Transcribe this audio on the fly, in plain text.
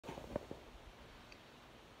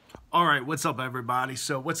All right, what's up, everybody?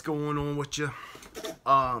 So, what's going on with you?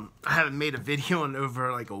 I haven't made a video in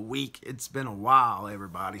over like a week. It's been a while,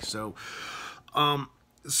 everybody. So I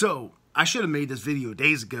should have made this video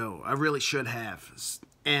days ago. I really should have.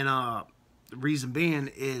 And the reason being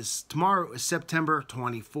is tomorrow is September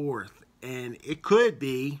 24th, and it could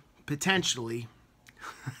be potentially,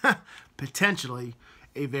 potentially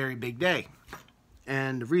a very big day.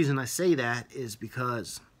 And the reason I say that is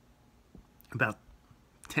because about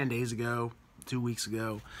 10 days ago, 2 weeks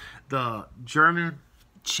ago, the German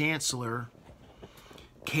Chancellor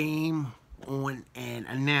came on and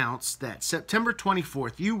announced that September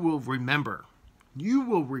 24th, you will remember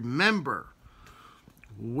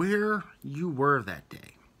where you were that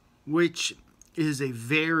day, which is a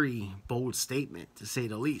very bold statement, to say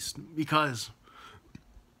the least, because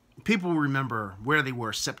people remember where they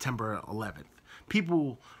were September 11th.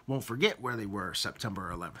 People won't forget where they were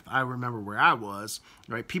September 11th. I remember where I was,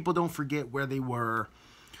 right? People don't forget where they were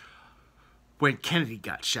when Kennedy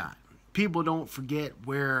got shot. People don't forget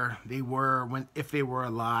where they were if they were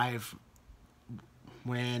alive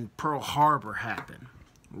when Pearl Harbor happened,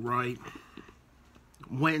 right?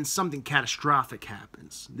 When something catastrophic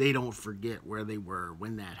happens, they don't forget where they were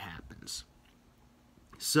when that happens.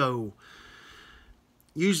 So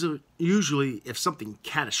usually if something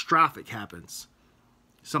catastrophic happens,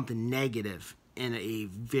 something negative in a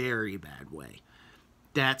very bad way,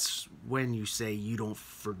 that's when you say you don't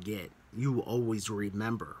forget. You will always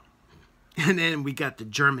remember. And then we got the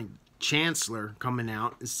German Chancellor coming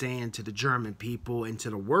out and saying to the German people and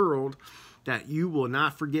to the world that you will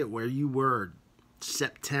not forget where you were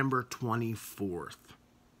September 24th,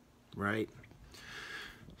 right?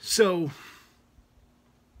 So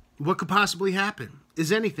what could possibly happen?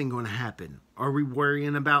 Is anything going to happen? Are we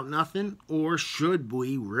worrying about nothing? Or should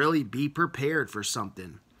we really be prepared for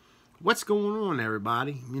something? What's going on,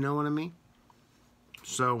 everybody? You know what I mean?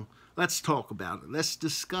 So let's talk about it. Let's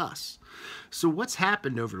discuss. So what's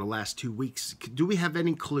happened over the last 2 weeks? Do we have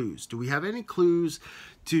any clues? Do we have any clues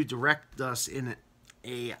to direct us in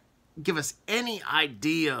give us any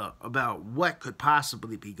idea about what could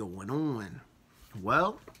possibly be going on?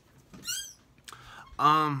 Well,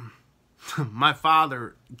 my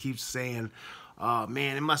father keeps saying,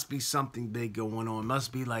 man, it must be something big going on. It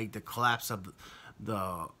must be like the collapse of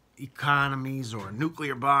the economies or a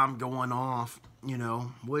nuclear bomb going off,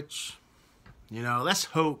 which, let's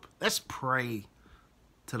hope, let's pray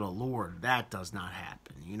to the Lord that does not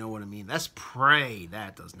happen. You know what I mean? Let's pray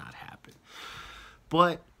that does not happen.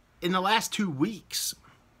 But in the last 2 weeks,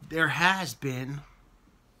 there has been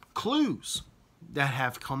clues that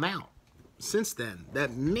have come out since then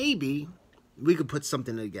that maybe we could put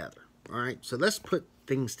something together. All right, so let's put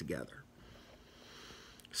things together.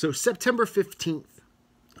 So September 15th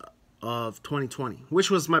of 2020, which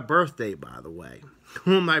was my birthday, by the way.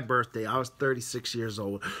 On my birthday, I was 36 years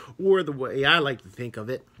old, or the way I like to think of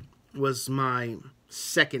it, was my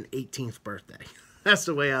second 18th birthday. That's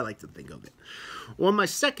the way I like to think of it. On my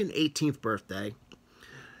second 18th birthday,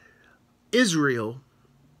 Israel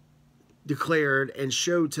declared and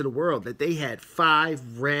showed to the world that they had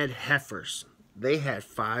 5 red heifers. They had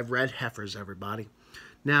 5 red heifers, everybody.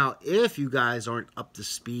 Now, if you guys aren't up to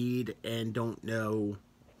speed and don't know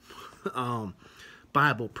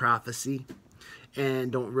Bible prophecy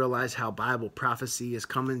and don't realize how Bible prophecy is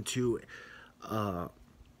coming true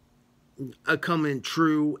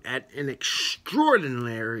at an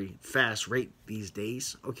extraordinary fast rate these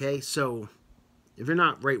days, okay? So if you're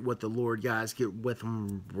not right with the Lord, guys, get with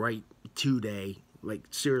him right today. Like,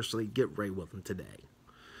 seriously, get right with him today.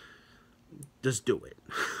 Just do it.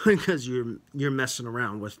 Because you're messing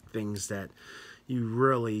around with things that you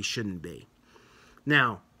really shouldn't be.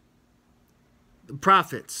 Now, the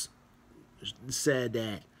prophets said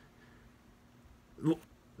that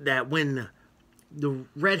when the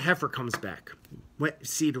red heifer comes back,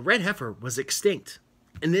 see, the red heifer was extinct.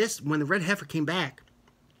 And when the red heifer came back,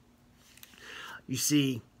 you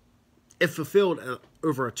see, it fulfilled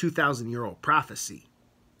over a 2,000-year-old prophecy.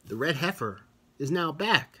 The red heifer is now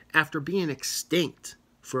back after being extinct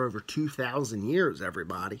for over 2,000 years,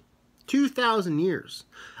 everybody. 2,000 years.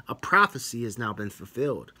 A prophecy has now been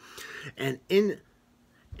fulfilled. And in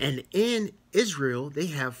Israel, they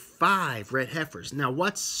have 5 red heifers. Now,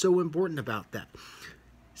 what's so important about that?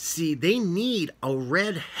 See, they need a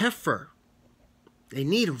red heifer. They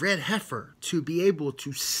need a red heifer to be able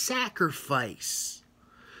to sacrifice,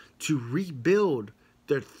 to rebuild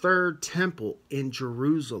their 3rd temple in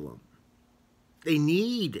Jerusalem. They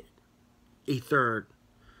need a 3rd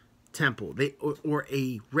temple, or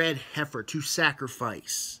a red heifer to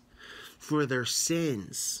sacrifice for their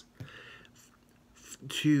sins,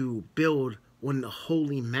 to build on the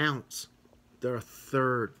holy mounts their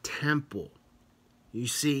third temple. You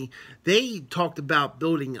see, they talked about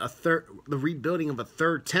building the rebuilding of a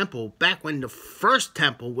third temple back when the first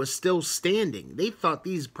temple was still standing. They thought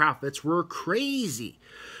these prophets were crazy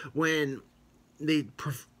when they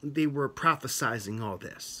were prophesizing all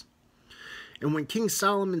this. And when King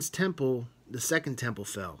Solomon's temple, the second temple,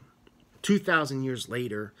 fell, 2,000 years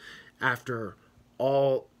later, after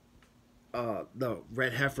all the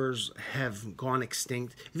red heifers have gone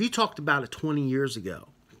extinct, if you talked about it 20 years ago,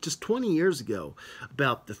 just 20 years ago,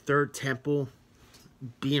 about the third temple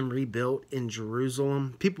being rebuilt in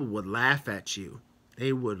Jerusalem, people would laugh at you.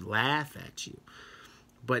 They would laugh at you.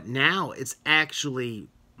 But now it's actually,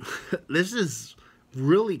 this is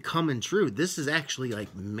really coming true. This is actually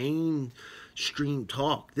like mainstream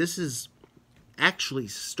talk. This is actually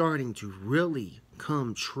starting to really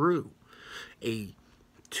come true. A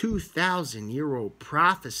 2,000-year-old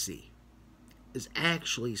prophecy is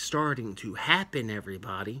actually starting to happen,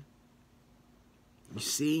 everybody. You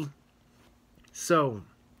see? So,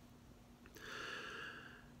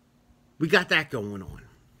 we got that going on.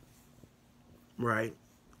 Right?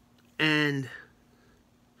 And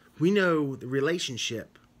we know the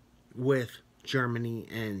relationship with Germany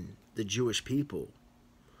and the Jewish people.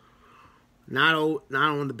 Not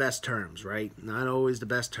on the best terms, right? Not always the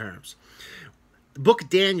best terms. The book of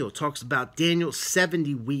Daniel talks about Daniel's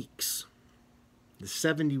 70 weeks. The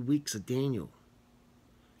 70 weeks of Daniel.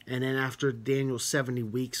 And then after Daniel's 70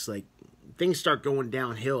 weeks, like, things start going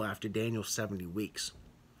downhill after Daniel's 70 weeks.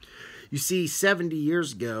 You see, 70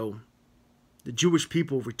 years ago, the Jewish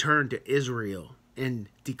people returned to Israel and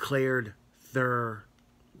declared their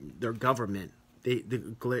government. They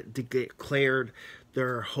declared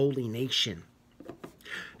their holy nation.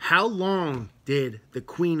 How long did the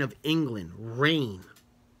Queen of England reign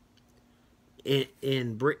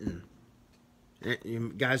in Britain?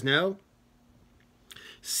 You guys know?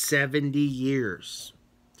 70 years.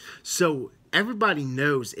 So everybody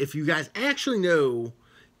knows, if you guys actually know,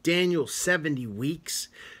 Daniel's 70 weeks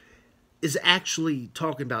is actually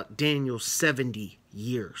talking about Daniel's 70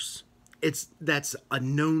 years. That's a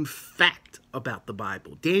known fact about the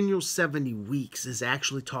Bible. Daniel's 70 weeks is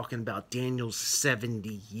actually talking about Daniel's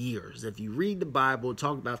 70 years. If you read the Bible,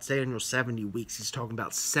 talk about Daniel's 70 weeks, he's talking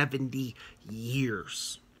about 70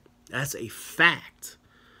 years. That's a fact.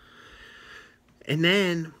 And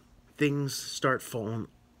then things start falling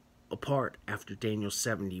apart after Daniel's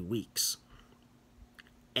 70 weeks.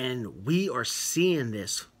 And we are seeing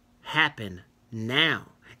this happen now.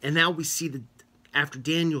 And now we see after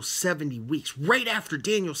Daniel's 70 weeks, right after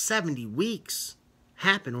Daniel's 70 weeks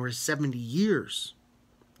happen, or his 70 years,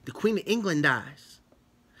 the Queen of England dies.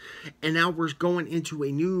 And now we're going into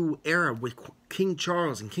a new era with King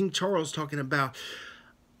Charles. And King Charles talking about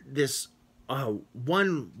this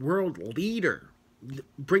one world leader,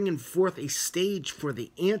 bringing forth a stage for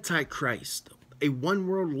the Antichrist, a one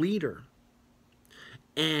world leader.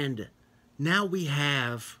 And now we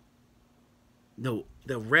have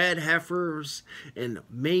the red heifers, and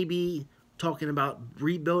maybe talking about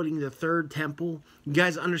rebuilding the third temple. You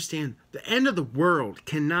guys understand, the end of the world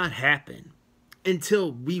cannot happen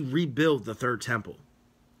until we rebuild the third temple.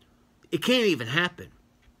 It can't even happen.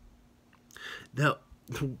 The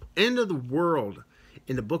end of the world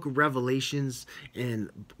in the book of Revelations and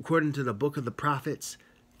according to the book of the prophets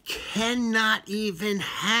cannot even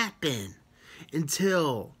happen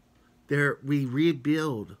until we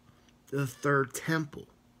rebuild the third temple.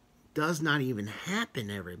 Does not even happen,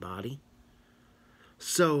 everybody.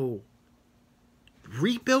 So,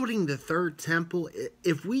 rebuilding the third temple,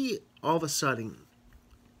 if we all of a sudden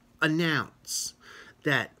announce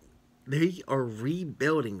that they are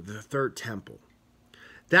rebuilding the third temple,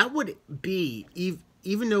 that would be,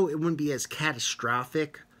 even though it wouldn't be as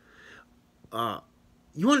catastrophic,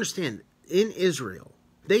 you understand, in Israel,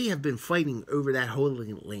 they have been fighting over that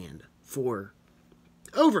Holy Land for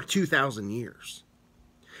over 2,000 years.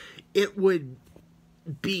 It would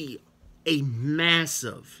be a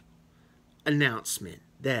massive announcement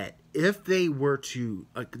that if they were to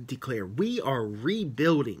declare, we are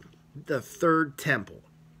rebuilding the third temple,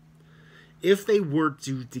 if they were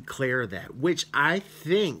to declare that, which I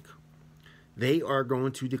think they are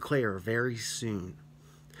going to declare very soon.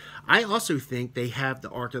 I also think they have the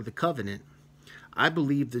Ark of the Covenant. I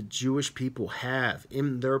believe the Jewish people have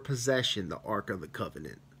in their possession the Ark of the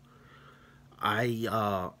Covenant.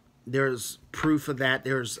 There's proof of that.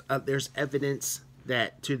 There's evidence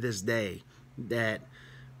that to this day that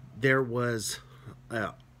there was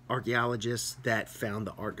archaeologists that found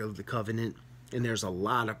the Ark of the Covenant, and there's a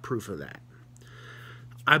lot of proof of that.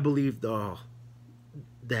 I believe the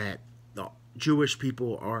that the Jewish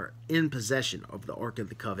people are in possession of the Ark of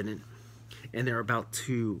the Covenant, and they're about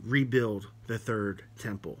to rebuild the third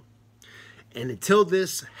temple. And until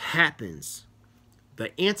this happens,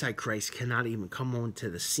 the Antichrist cannot even come onto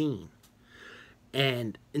the scene.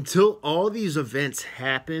 And until all these events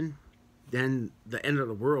happen, then the end of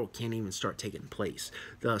the world can't even start taking place.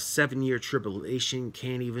 The 7-year tribulation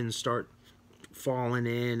can't even start falling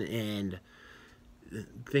in, and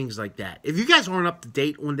things like that. If you guys aren't up to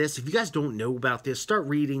date on this, if you guys don't know about this, start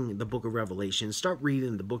reading the book of Revelation, start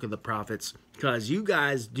reading the book of the prophets, because you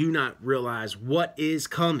guys do not realize what is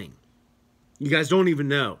coming. You guys don't even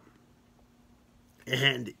know.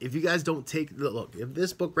 And if you guys don't take the look, if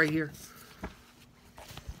this book right here,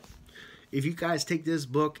 if you guys take this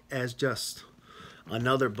book as just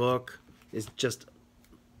another book, it's just,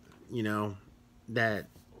 you know, that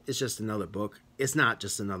it's just another book. It's not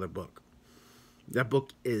just another book. That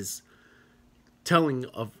book is telling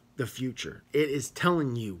of the future. It is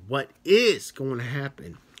telling you what is going to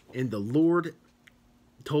happen. And the Lord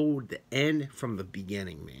told the end from the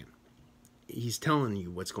beginning, man. He's telling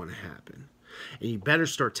you what's going to happen. And you better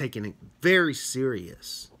start taking it very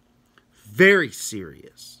serious. Very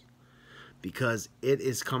serious. Because it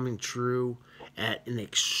is coming true at an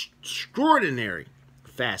extraordinary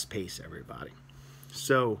fast pace, everybody.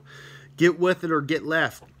 So, get with it or get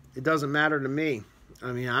left. It doesn't matter to me.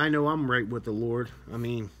 I mean, I know I'm right with the Lord. I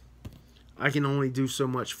mean, I can only do so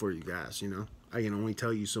much for you guys, you know. I can only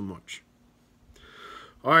tell you so much.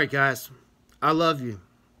 All right, guys. I love you.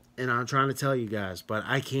 And I'm trying to tell you guys, but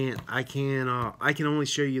I can only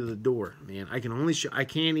show you the door, man. I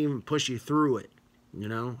can't even push you through it. You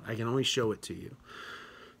know, I can only show it to you.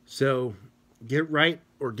 So, get right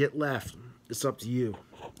or get left. It's up to you,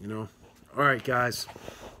 you know. All right, guys.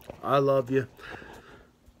 I love you.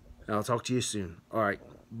 I'll talk to you soon. All right.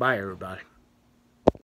 Bye, everybody.